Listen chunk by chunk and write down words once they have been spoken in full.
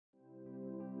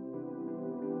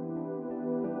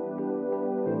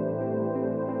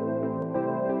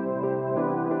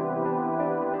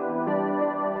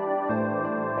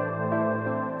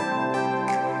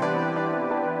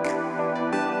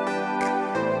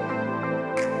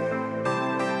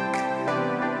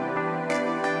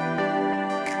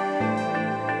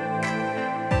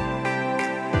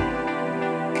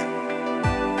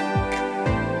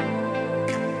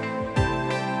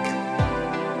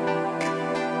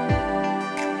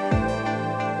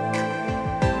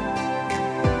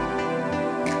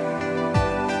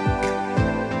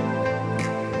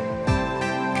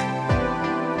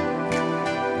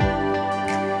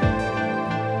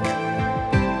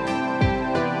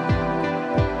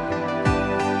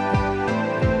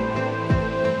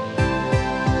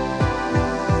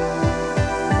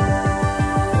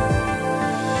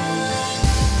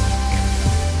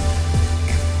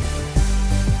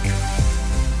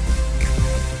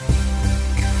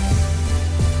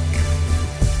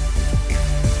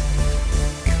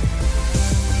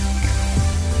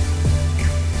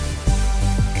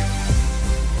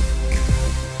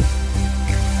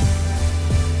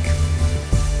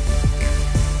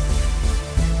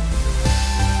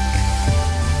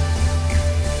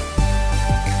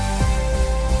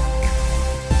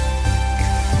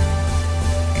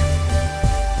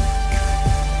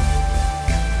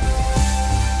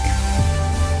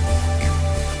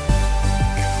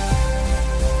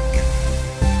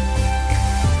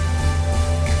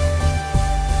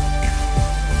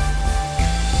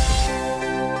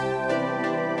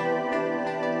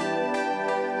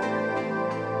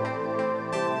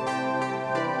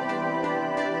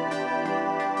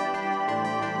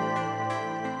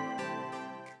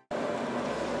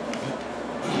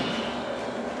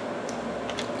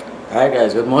Alright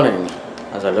guys, good morning.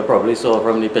 As I probably saw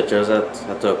from the pictures that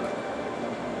I took,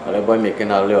 I boy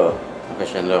making all your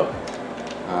fishing lure.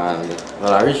 And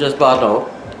well, I reached this part now.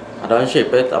 I don't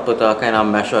shape it, I put a kind of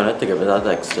mesh on it to give it that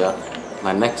texture.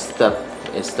 My next step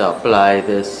is to apply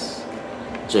this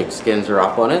jig skins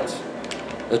wrap on it.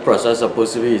 This process is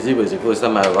supposed to be easy, but it's the first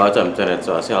time I ever attempted it,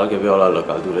 so I say I'll give you all a look.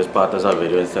 I'll do this part as a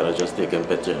video instead of just taking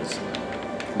pictures.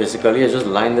 Basically, I just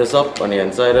line this up on the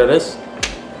inside of this.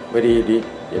 Where you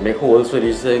make holes for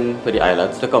these things, for the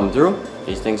eyelets to come through,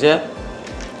 these things here.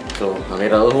 So I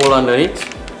made a little hole underneath,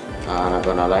 and I'm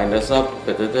gonna line this up,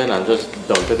 put it in, and just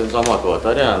dump it in some hot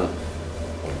water there, and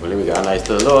hopefully we got a nice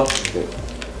little lure. Okay.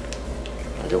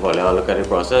 I'll give all y'all a look at the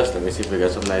process. Let me see if we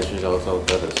get some nice results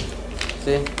out of this.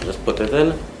 See, I just put it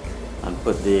in, and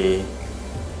put the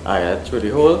eyelet through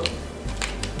the hole.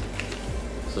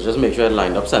 So just make sure it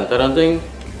lined up centered and thing.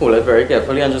 Hold it very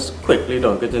carefully and just quickly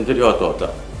dunk it into the hot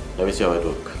water. Let me see how it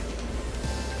works.